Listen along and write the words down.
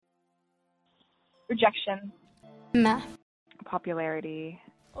Rejection. Meh. Popularity.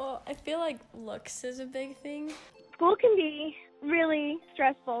 Well, I feel like looks is a big thing. School can be really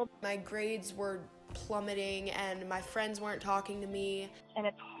stressful. My grades were plummeting and my friends weren't talking to me. And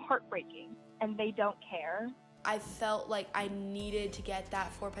it's heartbreaking, and they don't care. I felt like I needed to get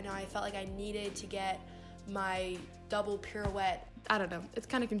that 4.0. I felt like I needed to get my double pirouette. I don't know. It's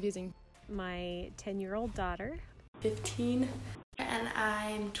kind of confusing. My 10-year-old daughter. 15. And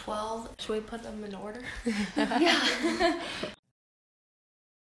I'm 12. Should we put them in order? Yeah.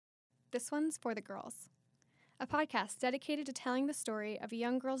 This one's for the girls. A podcast dedicated to telling the story of a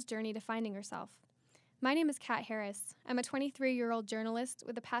young girl's journey to finding herself. My name is Kat Harris. I'm a 23-year-old journalist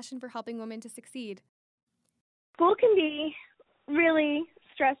with a passion for helping women to succeed. School can be really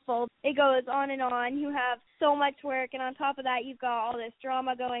stressful. It goes on and on. You have so much work, and on top of that, you've got all this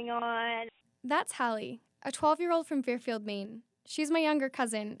drama going on. That's Hallie, a 12-year-old from Fairfield, Maine. She's my younger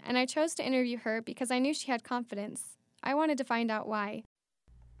cousin, and I chose to interview her because I knew she had confidence. I wanted to find out why.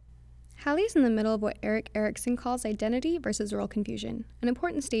 Hallie's in the middle of what Erik Erikson calls identity versus role confusion, an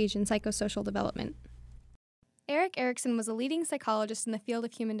important stage in psychosocial development. Erik Erikson was a leading psychologist in the field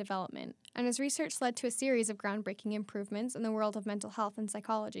of human development, and his research led to a series of groundbreaking improvements in the world of mental health and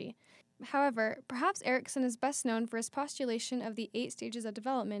psychology. However, perhaps Erikson is best known for his postulation of the 8 stages of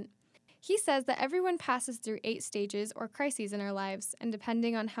development. He says that everyone passes through 8 stages or crises in our lives, and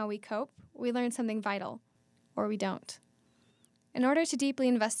depending on how we cope, we learn something vital, or we don't. In order to deeply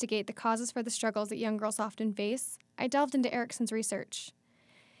investigate the causes for the struggles that young girls often face, I delved into Erikson's research.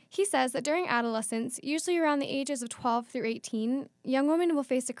 He says that during adolescence, usually around the ages of 12 through 18, young women will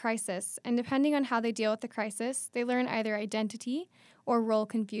face a crisis, and depending on how they deal with the crisis, they learn either identity or role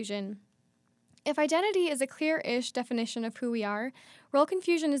confusion. If identity is a clear-ish definition of who we are, role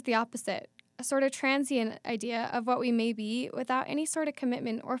confusion is the opposite, a sort of transient idea of what we may be without any sort of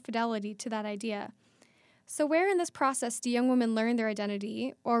commitment or fidelity to that idea. So where in this process do young women learn their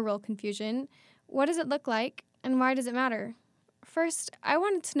identity or role confusion? What does it look like, and why does it matter? First, I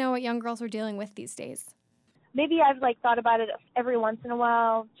wanted to know what young girls were dealing with these days. Maybe I've thought about it every once in a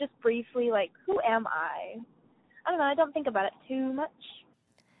while, just briefly, who am I? I don't know, I don't think about it too much.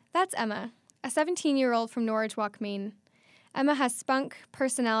 That's Emma, a 17-year-old from Norridgewock, Maine. Emma has spunk,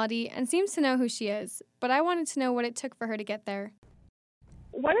 personality, and seems to know who she is, but I wanted to know what it took for her to get there.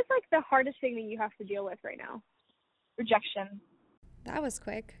 What is the hardest thing that you have to deal with right now? Rejection. That was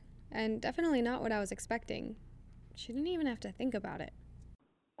quick, and definitely not what I was expecting. She didn't even have to think about it.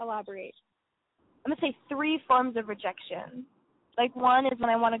 Elaborate. I'm going to say 3 forms of rejection. One is when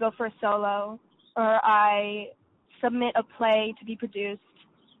I want to go for a solo, or I submit a play to be produced,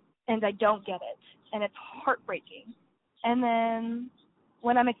 and I don't get it, and it's heartbreaking. And then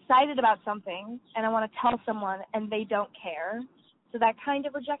when I'm excited about something, and I want to tell someone, and they don't care, so that kind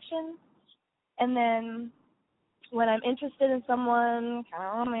of rejection. And then when I'm interested in someone, kind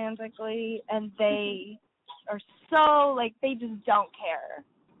of romantically, and they are so, they just don't care,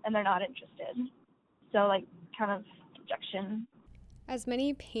 and they're not interested. So, kind of rejection. As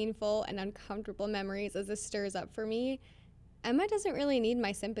many painful and uncomfortable memories as this stirs up for me, Emma doesn't really need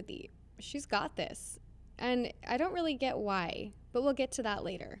my sympathy. She's got this. And I don't really get why, but we'll get to that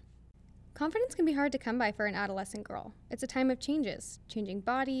later. Confidence can be hard to come by for an adolescent girl. It's a time of changes, changing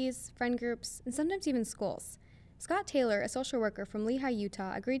bodies, friend groups, and sometimes even schools. Scott Taylor, a social worker from Lehi,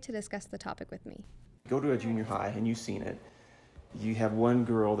 Utah, agreed to discuss the topic with me. Go to a junior high, and you've seen it. You have one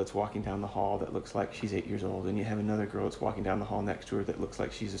girl that's walking down the hall that looks like she's 8 years old, and you have another girl that's walking down the hall next to her that looks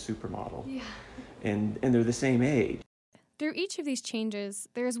like she's a supermodel. Yeah. And they're the same age. Through each of these changes,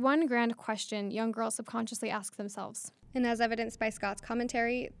 there is one grand question young girls subconsciously ask themselves. And as evidenced by Scott's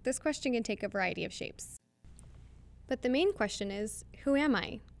commentary, this question can take a variety of shapes. But the main question is, who am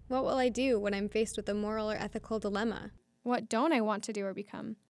I? What will I do when I'm faced with a moral or ethical dilemma? What don't I want to do or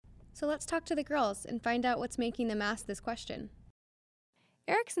become? So let's talk to the girls and find out what's making them ask this question.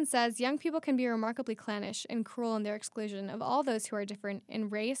 Erikson says young people can be remarkably clannish and cruel in their exclusion of all those who are different in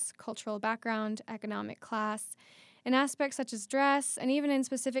race, cultural background, economic class, in aspects such as dress, and even in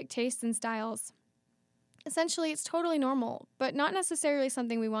specific tastes and styles. Essentially, it's totally normal, but not necessarily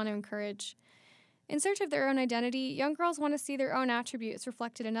something we want to encourage. In search of their own identity, young girls want to see their own attributes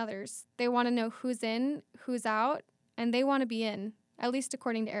reflected in others. They want to know who's in, who's out, and they want to be in, at least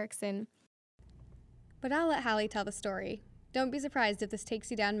according to Erikson. But I'll let Hallie tell the story. Don't be surprised if this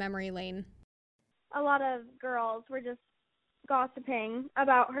takes you down memory lane. A lot of girls were just gossiping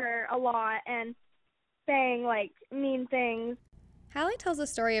about her a lot and saying, mean things. Hallie tells the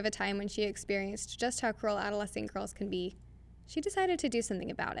story of a time when she experienced just how cruel adolescent girls can be. She decided to do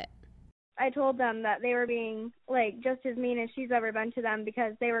something about it. I told them that they were being, just as mean as she's ever been to them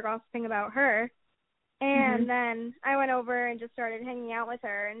because they were gossiping about her. And then I went over and just started hanging out with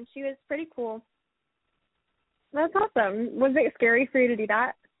her, and she was pretty cool. That's awesome. Was it scary for you to do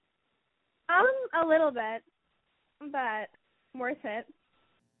that? A little bit, but worth it.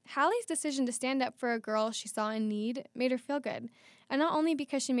 Hallie's decision to stand up for a girl she saw in need made her feel good, and not only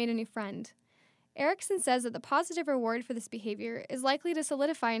because she made a new friend. Erickson says that the positive reward for this behavior is likely to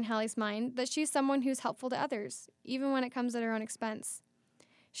solidify in Hallie's mind that she's someone who's helpful to others, even when it comes at her own expense.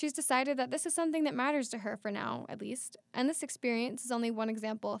 She's decided that this is something that matters to her for now, at least, and this experience is only one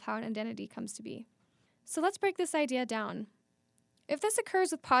example of how an identity comes to be. So let's break this idea down. If this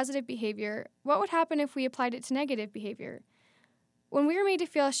occurs with positive behavior, what would happen if we applied it to negative behavior? When we are made to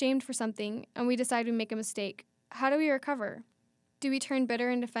feel ashamed for something and we decide we make a mistake, how do we recover? Do we turn bitter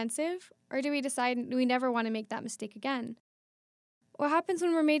and defensive, or do we decide we never want to make that mistake again? What happens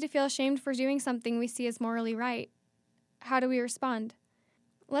when we're made to feel ashamed for doing something we see as morally right? How do we respond?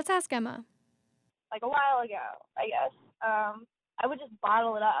 Let's ask Emma. Like a while ago, I guess, I would just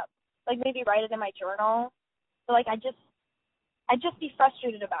bottle it up, like maybe write it in my journal. But like I'd just be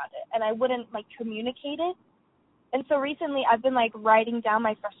frustrated about it, and I wouldn't like communicate it. And so recently I've been like writing down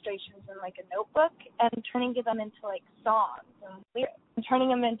my frustrations in like a notebook and turning them into like songs and lyrics and turning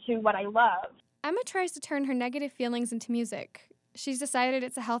them into what I love. Emma tries to turn her negative feelings into music. She's decided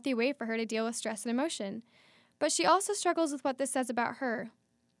it's a healthy way for her to deal with stress and emotion. But she also struggles with what this says about her.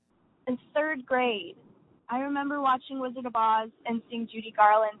 In third grade, I remember watching Wizard of Oz and seeing Judy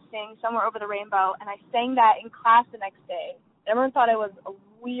Garland sing Somewhere Over the Rainbow, and I sang that in class the next day. Everyone thought I was a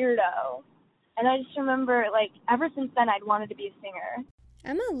weirdo. And I just remember, like, ever since then, I'd wanted to be a singer.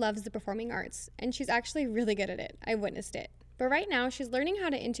 Emma loves the performing arts, and she's actually really good at it. I witnessed it. But right now, she's learning how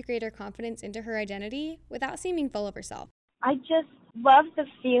to integrate her confidence into her identity without seeming full of herself. I just love the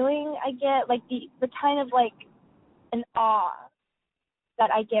feeling I get, like the kind of, like, an awe that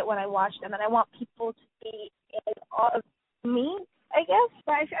I get when I watch them. And I want people to be in awe of me, I guess.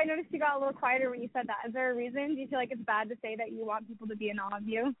 But I noticed you got a little quieter when you said that. Is there a reason? Do you feel like it's bad to say that you want people to be in awe of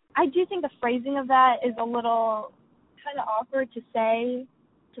you? I do think the phrasing of that is a little kind of awkward to say,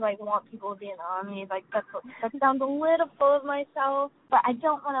 to like want people to be in awe of me. Like that sounds a little full of myself, but I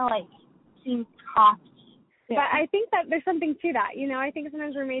don't want to like seem cocky. Yeah. But I think that there's something to that. You know, I think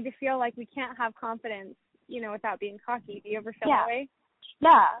sometimes we're made to feel like we can't have confidence, you know, without being cocky. Do you ever feel that way?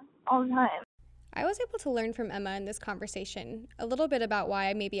 Yeah, all the time. I was able to learn from Emma in this conversation a little bit about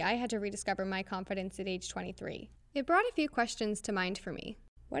why maybe I had to rediscover my confidence at age 23. It brought a few questions to mind for me.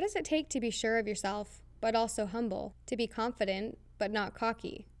 What does it take to be sure of yourself, but also humble? To be confident, but not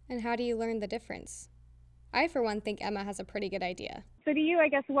cocky? And how do you learn the difference? I, for one, think Emma has a pretty good idea. So to you, I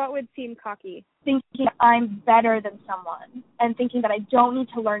guess, what would seem cocky? Thinking I'm better than someone and thinking that I don't need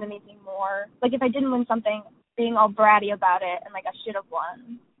to learn anything more. Like if I didn't win something, being all bratty about it and like I should have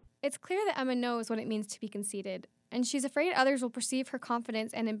won. It's clear that Emma knows what it means to be conceited, and she's afraid others will perceive her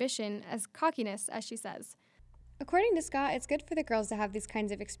confidence and ambition as cockiness, as she says. According to Scott, it's good for the girls to have these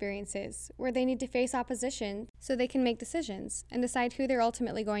kinds of experiences, where they need to face opposition so they can make decisions and decide who they're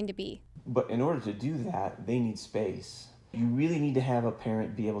ultimately going to be. But in order to do that, they need space. You really need to have a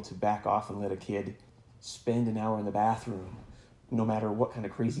parent be able to back off and let a kid spend an hour in the bathroom, no matter what kind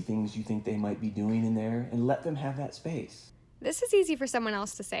of crazy things you think they might be doing in there, and let them have that space. This is easy for someone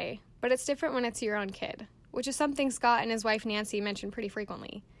else to say, but it's different when it's your own kid, which is something Scott and his wife Nancy mention pretty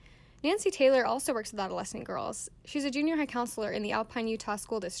frequently. Nancy Taylor also works with adolescent girls. She's a junior high counselor in the Alpine, Utah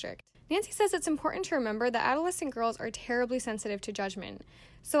School District. Nancy says it's important to remember that adolescent girls are terribly sensitive to judgment.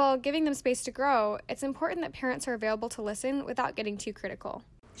 So while giving them space to grow, it's important that parents are available to listen without getting too critical.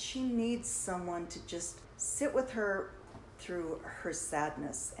 She needs someone to just sit with her through her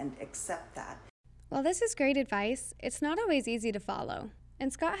sadness and accept that. While this is great advice, it's not always easy to follow.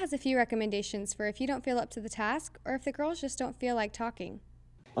 And Scott has a few recommendations for if you don't feel up to the task or if the girls just don't feel like talking.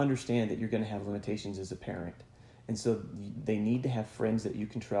 Understand that you're going to have limitations as a parent. And so they need to have friends that you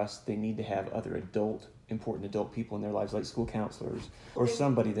can trust. They need to have other important adult people in their lives, like school counselors, or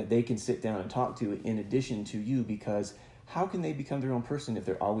somebody that they can sit down and talk to in addition to you, because how can they become their own person if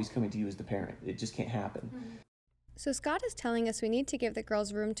they're always coming to you as the parent? It just can't happen. So Scott is telling us we need to give the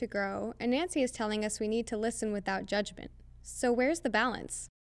girls room to grow, and Nancy is telling us we need to listen without judgment. So where's the balance?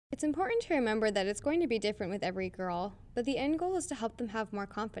 It's important to remember that it's going to be different with every girl, but the end goal is to help them have more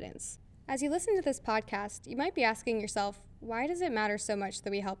confidence. As you listen to this podcast, you might be asking yourself, why does it matter so much that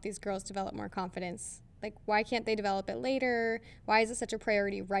we help these girls develop more confidence? Like, why can't they develop it later? Why is it such a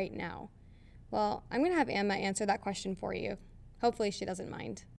priority right now? Well, I'm going to have Emma answer that question for you. Hopefully she doesn't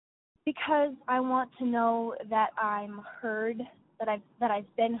mind. Because I want to know that I'm heard, that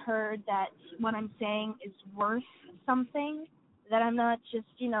I've been heard, that what I'm saying is worth something, that I'm not just,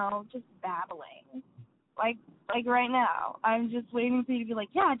 just babbling. like right now. I'm just waiting for you to be like,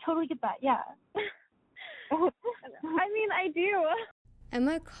 yeah, I totally get that, yeah. I mean, I do.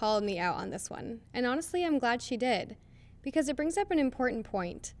 Emma called me out on this one, and honestly, I'm glad she did, because it brings up an important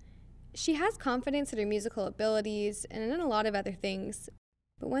point. She has confidence in her musical abilities and in a lot of other things,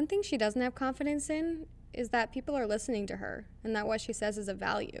 but one thing she doesn't have confidence in is that people are listening to her and that what she says is of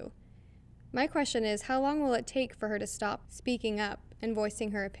value. My question is, how long will it take for her to stop speaking up and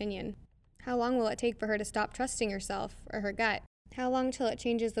voicing her opinion? How long will it take for her to stop trusting herself or her gut? How long till it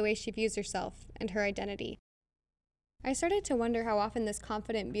changes the way she views herself and her identity? I started to wonder how often this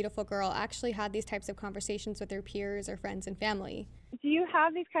confident, beautiful girl actually had these types of conversations with her peers or friends and family. Do you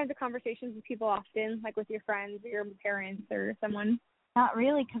have these kinds of conversations with people often, like with your friends or your parents or someone? Not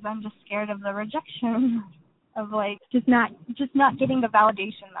really, because I'm just scared of the rejection of like just not getting the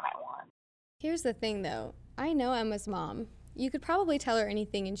validation that I want. Here's the thing though, I know Emma's mom. You could probably tell her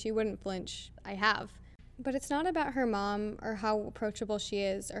anything and she wouldn't flinch. I have. But it's not about her mom or how approachable she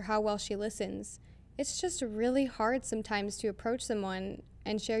is or how well she listens. It's just really hard sometimes to approach someone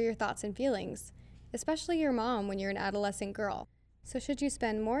and share your thoughts and feelings, especially your mom when you're an adolescent girl. So should you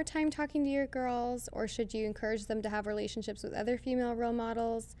spend more time talking to your girls, or should you encourage them to have relationships with other female role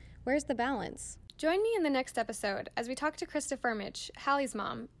models? Where's the balance? Join me in the next episode as we talk to Krista Firmich, Hallie's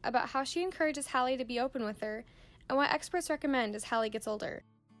mom, about how she encourages Hallie to be open with her and what experts recommend as Hallie gets older.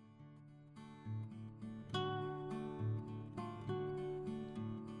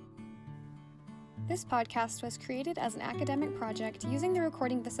 This podcast was created as an academic project using the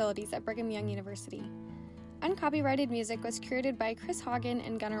recording facilities at Brigham Young University. Uncopyrighted music was curated by Chris Hagen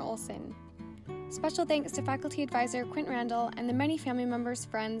and Gunnar Olson. Special thanks to faculty advisor Quint Randall and the many family members,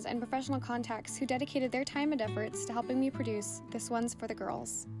 friends, and professional contacts who dedicated their time and efforts to helping me produce This One's for the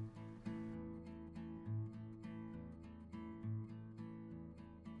Girls.